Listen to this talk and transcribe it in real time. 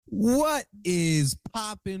What is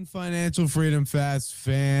poppin' Financial Freedom Fast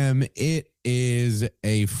fam? It is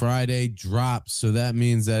a Friday drop, so that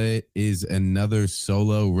means that it is another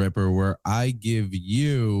solo ripper where I give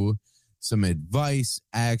you some advice,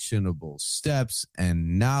 actionable steps,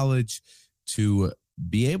 and knowledge to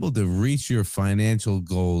be able to reach your financial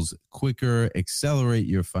goals quicker, accelerate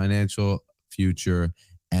your financial future,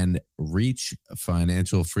 and reach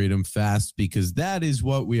financial freedom fast, because that is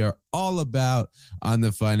what we are all about on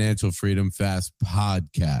the Financial Freedom Fast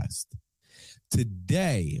podcast.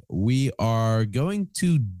 Today, we are going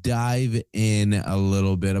to dive in a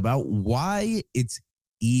little bit about why it's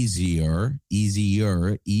easier,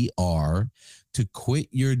 ER, to quit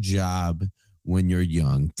your job when you're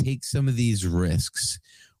young. Take some of these risks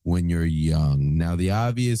when you're young. Now, the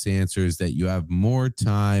obvious answer is that you have more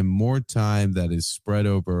time that is spread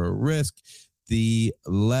over a risk. The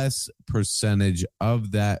less percentage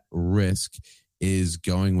of that risk is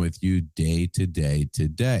going with you day to day to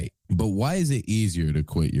day. But why is it easier to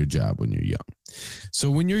quit your job when you're young? So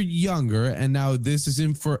when you're younger, and now this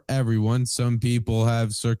isn't for everyone, some people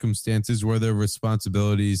have circumstances where their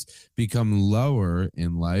responsibilities become lower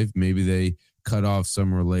in life. Maybe they cut off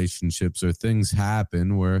some relationships or things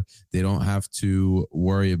happen where they don't have to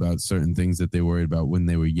worry about certain things that they worried about when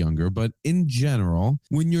they were younger. But in general,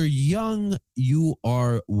 when you're young, you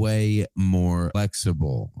are way more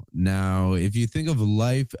flexible. Now, if you think of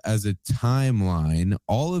life as a timeline,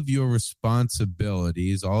 all of your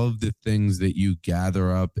responsibilities, all of the things that you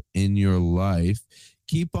gather up in your life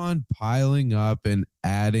keep on piling up and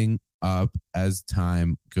adding up as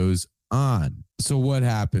time goes on. So what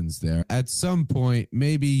happens there? At some point,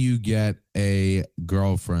 maybe you get a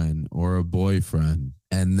girlfriend or a boyfriend,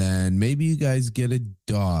 and then maybe you guys get a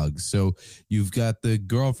dog. So you've got the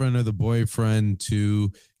girlfriend or the boyfriend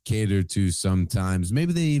to cater to sometimes.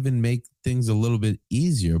 Maybe they even make things a little bit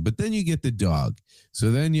easier, but then you get the dog.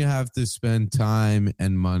 So then you have to spend time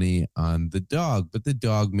and money on the dog, but the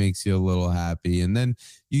dog makes you a little happy. And then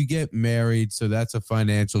you get married. So that's a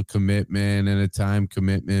financial commitment and a time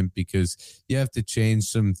commitment, because you have to change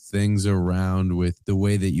some things around with the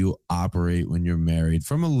way that you operate when you're married,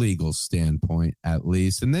 from a legal standpoint, at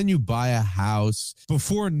least. And then you buy a house.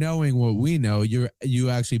 Before knowing what we know, you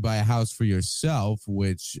actually buy a house for yourself,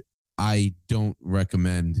 which I don't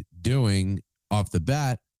recommend doing off the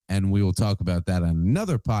bat. And we will talk about that on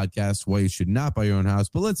another podcast, why you should not buy your own house.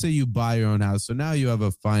 But let's say you buy your own house. So now you have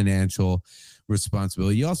a financial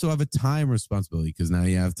responsibility. You also have a time responsibility, because now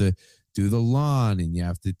you have to do the lawn and you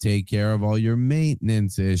have to take care of all your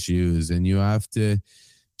maintenance issues, and you have to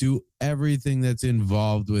do everything that's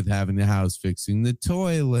involved with having the house, fixing the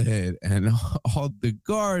toilet and all the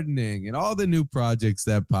gardening and all the new projects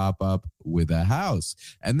that pop up with a house.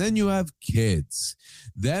 And then you have kids.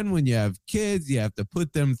 Then when you have kids, you have to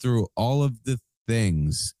put them through all of the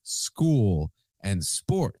things, school and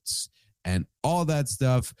sports and all that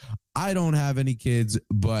stuff. I don't have any kids,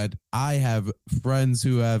 but I have friends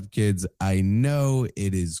who have kids. I know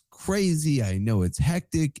it is crazy. I know it's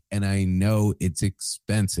hectic, and I know it's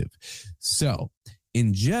expensive. So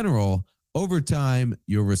in general, over time,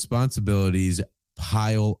 your responsibilities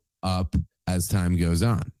pile up as time goes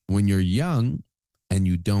on. When you're young and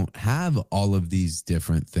you don't have all of these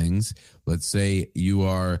different things, let's say you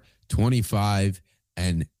are 25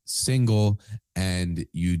 and single, and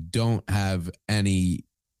you don't have any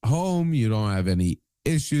home, you don't have any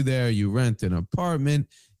issue there, you rent an apartment,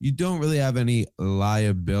 you don't really have any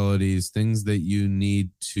liabilities, things that you need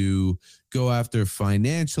to go after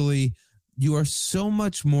financially. You are so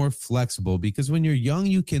much more flexible, because when you're young,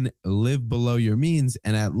 you can live below your means,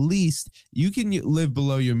 and at least you can live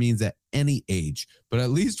below your means at any age. But at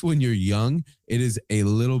least when you're young, it is a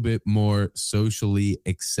little bit more socially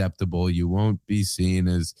acceptable. You won't be seen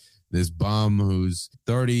as this bum who's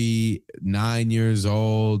 39 years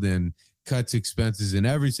old and cuts expenses in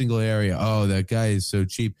every single area. Oh, that guy is so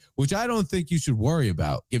cheap, which I don't think you should worry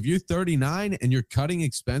about. If you're 39 and you're cutting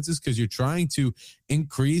expenses because you're trying to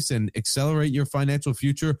increase and accelerate your financial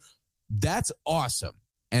future, that's awesome.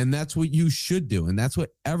 And that's what you should do. And that's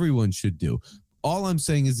what everyone should do. All I'm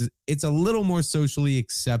saying is it's a little more socially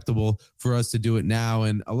acceptable for us to do it now.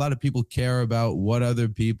 And a lot of people care about what other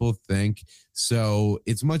people think. So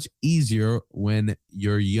it's much easier when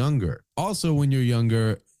you're younger. Also, when you're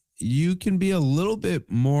younger, you can be a little bit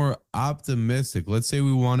more optimistic. Let's say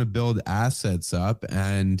we want to build assets up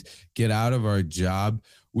and get out of our job.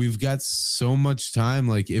 We've got so much time.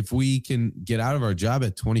 Like if we can get out of our job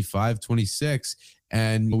at 25, 26,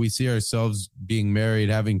 and we see ourselves being married,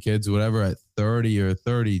 having kids, whatever, at 30 or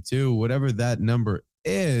 32, whatever that number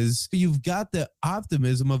is, you've got the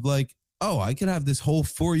optimism of like, oh, I could have this whole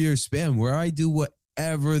 4-year span where I do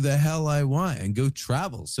whatever the hell I want and go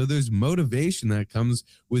travel. So there's motivation that comes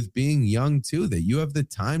with being young too, that you have the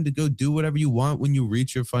time to go do whatever you want when you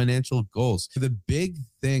reach your financial goals. The big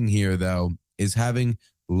thing here, though, is having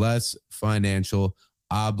less financial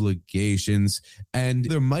obligations. And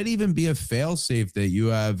there might even be a fail safe that you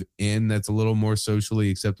have in that's a little more socially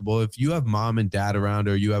acceptable. If you have mom and dad around,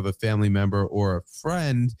 or you have a family member or a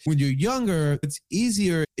friend, when you're younger, it's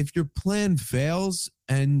easier. If your plan fails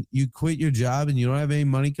and you quit your job and you don't have any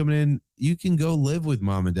money coming in, you can go live with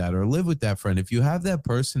mom and dad or live with that friend. If you have that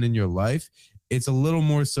person in your life, it's a little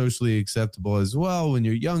more socially acceptable as well when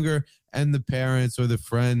you're younger, and the parents or the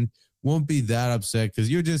friend won't be that upset because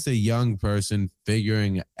you're just a young person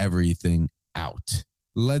figuring everything out.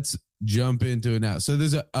 Let's jump into it now. So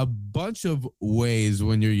there's a bunch of ways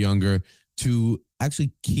when you're younger to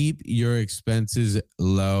actually keep your expenses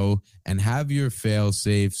low and have your fail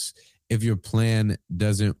safes if your plan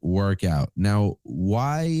doesn't work out. Now,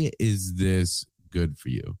 why is this good for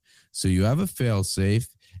you? So you have a fail safe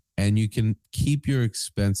and you can keep your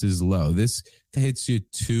expenses low. This hits you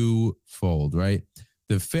twofold, right?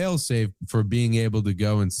 The fail-safe for being able to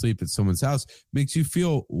go and sleep at someone's house makes you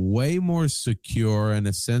feel way more secure and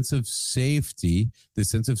a sense of safety. The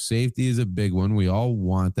sense of safety is a big one. We all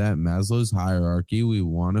want that. Maslow's hierarchy. We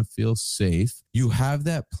want to feel safe. You have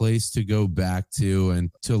that place to go back to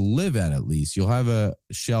and to live at least. You'll have a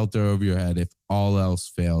shelter over your head. If all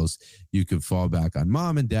else fails, you can fall back on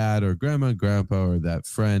mom and dad or grandma and grandpa or that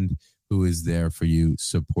friend who is there for you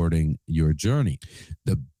supporting your journey.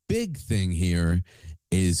 The big thing here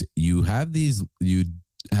is you have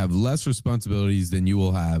less responsibilities than you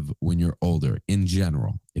will have when you're older in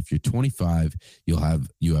general. If you're 25, you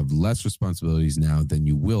have less responsibilities now than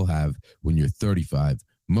you will have when you're 35,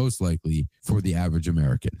 most likely for the average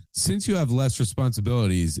American. Since you have less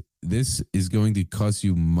responsibilities, this is going to cost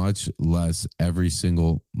you much less every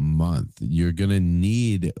single month. You're going to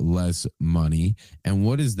need less money. And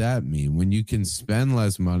what does that mean? When you can spend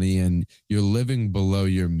less money and you're living below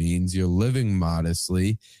your means, you're living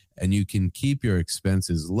modestly, and you can keep your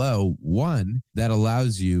expenses low, one, that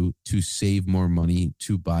allows you to save more money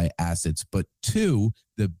to buy assets. But two,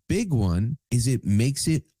 the big one is it makes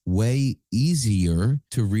it way easier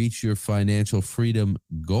to reach your financial freedom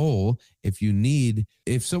goal.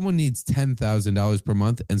 If someone needs $10,000 per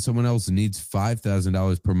month and someone else needs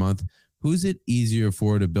 $5,000 per month, who's it easier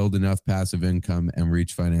for to build enough passive income and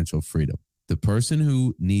reach financial freedom? The person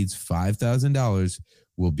who needs $5,000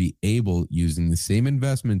 will be able, using the same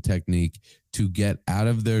investment technique, to get out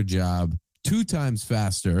of their job 2 times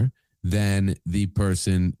faster than the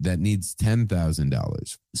person that needs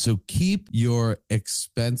 $10,000. So keep your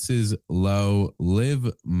expenses low,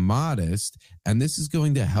 live modest, and this is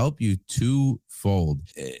going to help you twofold.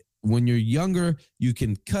 When you're younger, you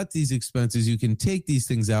can cut these expenses, you can take these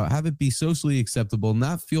things out, have it be socially acceptable,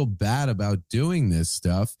 not feel bad about doing this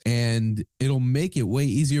stuff, and it'll make it way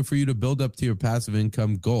easier for you to build up to your passive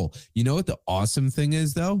income goal. You know what the awesome thing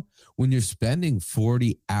is, though? When you're spending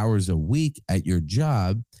 40 hours a week at your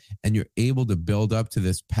job and you're able to build up to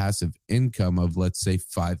this passive income of, let's say,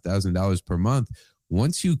 $5,000 per month,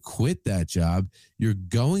 once you quit that job, you're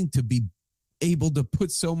going to be able to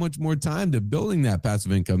put so much more time to building that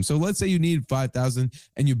passive income. So let's say you need 5,000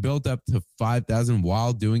 and you built up to 5,000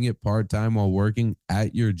 while doing it part-time while working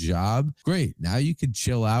at your job. Great. Now you could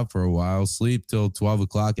chill out for a while, sleep till 12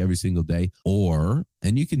 o'clock every single day,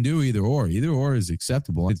 and you can do either or. Either or is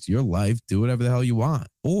acceptable. It's your life. Do whatever the hell you want.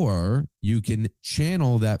 Or you can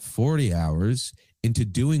channel that 40 hours into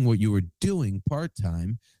doing what you were doing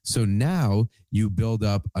part-time. So now you build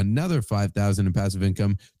up another 5,000 in passive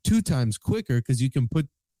income 2 times quicker because you can put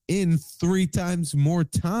in 3 times more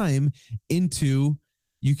time into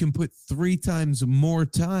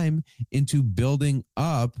building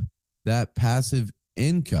up that passive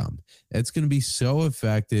income. It's going to be so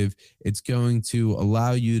effective. It's going to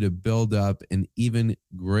allow you to build up an even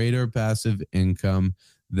greater passive income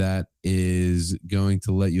that is going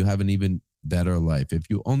to let you have an even better life. If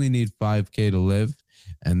you only need $5K to live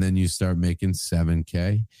and then you start making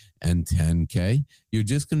 $7K and $10K, you're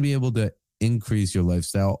just going to be able to increase your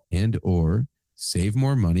lifestyle and or save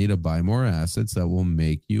more money to buy more assets that will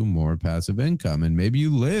make you more passive income. And maybe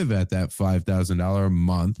you live at that $5,000 a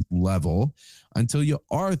month level until you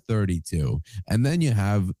are 32. And then you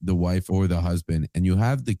have the wife or the husband and you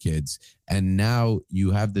have the kids. And now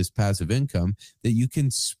you have this passive income that you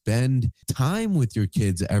can spend time with your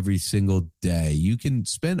kids every single day. You can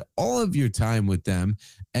spend all of your time with them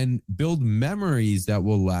and build memories that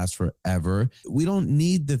will last forever. We don't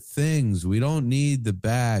need the things. We don't need the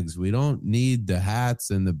bags. We don't need the hats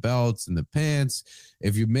and the belts and the pants.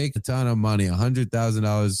 If you make a ton of money,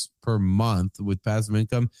 $100,000 per month with passive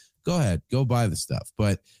income, go ahead, go buy the stuff.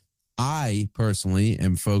 But I personally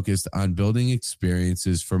am focused on building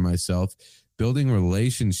experiences for myself, building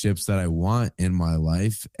relationships that I want in my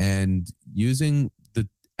life, and using the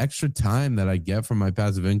extra time that I get from my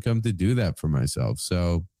passive income to do that for myself.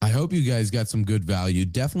 So I hope you guys got some good value.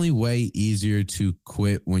 Definitely way easier to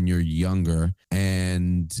quit when you're younger.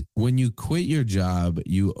 And when you quit your job,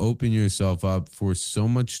 you open yourself up for so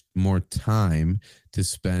much more time to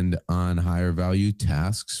spend on higher value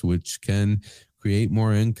tasks, which can create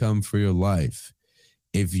more income for your life.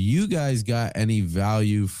 If you guys got any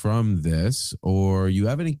value from this, or you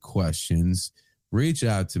have any questions, reach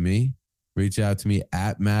out to me. Reach out to me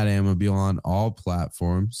at Matt Amabile on all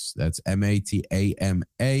platforms. That's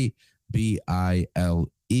MATAMABILE.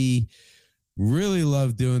 Really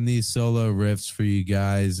love doing these solo riffs for you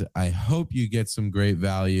guys. I hope you get some great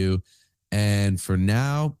value. And for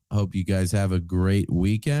now, I hope you guys have a great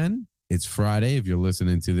weekend. It's Friday. If you're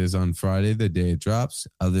listening to this on Friday, the day it drops.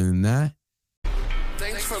 Other than that,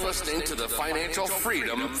 thanks for listening to the Financial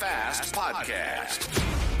Freedom Fast Podcast,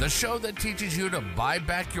 the show that teaches you to buy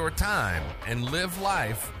back your time and live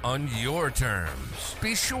life on your terms.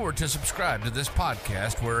 Be sure to subscribe to this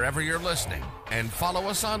podcast wherever you're listening and follow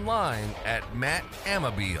us online at Matt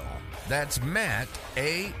Amabile. That's Matt,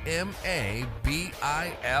 Amabile.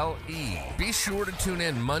 Be sure to tune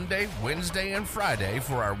in Monday, Wednesday, and Friday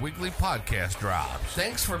for our weekly podcast drops.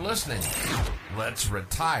 Thanks for listening. Let's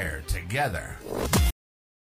retire together.